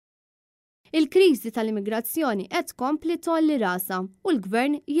Il-kriżi tal-immigrazzjoni qed tkompli tolli rasa u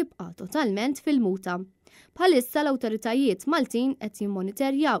l-gvern jibqa' totalment fil-muta. Bħalissa l-awtoritajiet Maltin qed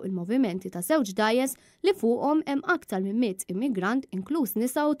jimmonitorjaw il-movimenti ta' żewġ dgħajjes li fuqhom hemm aktar minn 100 immigrant inkluż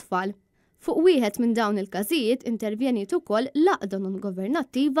nisa u tfal. Fuq wieħed minn dawn il-każijiet intervjeniet ukoll laqda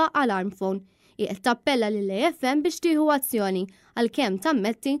non-governattiva Alarm Phone. Hi qed tappella lill-AFM biex tieħu azzjoni għalkemm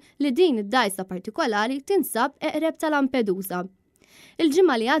tammetti li din id-dgħajsa partikolari tinsab eqreb ta' Lampedusa.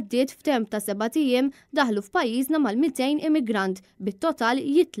 Il-ġimgħa li għaddiet f'temp ta' 7 ijiem daħlu f'pajjiżna mal-200 immigrant bit-total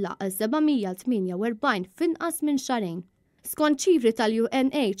jitlaq għal 748 f'inqas minn xarejn. Skont ċifri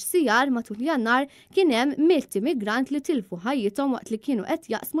tal-UNHCR matul Jannar kien hemm 100 immigrant li tilfu ħajjithom waqt li kienu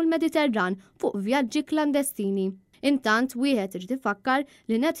qed jaqsmu l-Mediterran fuq vjaġġi klandestini. Intant wieħed irid ifakkar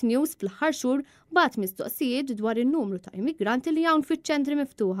li Net News fl-aħħar xhur bagħat mistoqsijiet dwar in-numru ta' immigranti li hawn fiċ-ċentri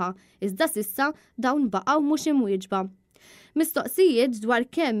miftuħa, iżda s'issa dawn baqgħu mhux imwieġba. Mistoqsijiet dwar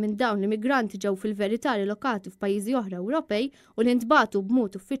kemm minn dawn l-immigranti ġew fil-verità relokati f'pajjiżi oħra Ewropej u li ntbagħtu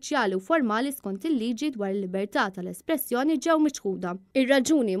b'mod uffiċjali u formali skont il-liġi dwar il-libertà tal-espressjoni ġew miċħuda.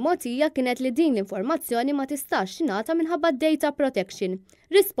 Ir-raġuni mogħtija kienet li din l-informazzjoni ma tistax tingħata minħabba data protection.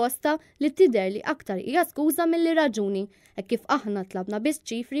 Risposta li tidher li aktar hija skuża milli raġuni, hekk kif aħna tlabna biss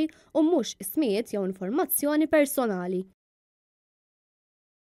ċifri u mhux ismijiet jew informazzjoni personali.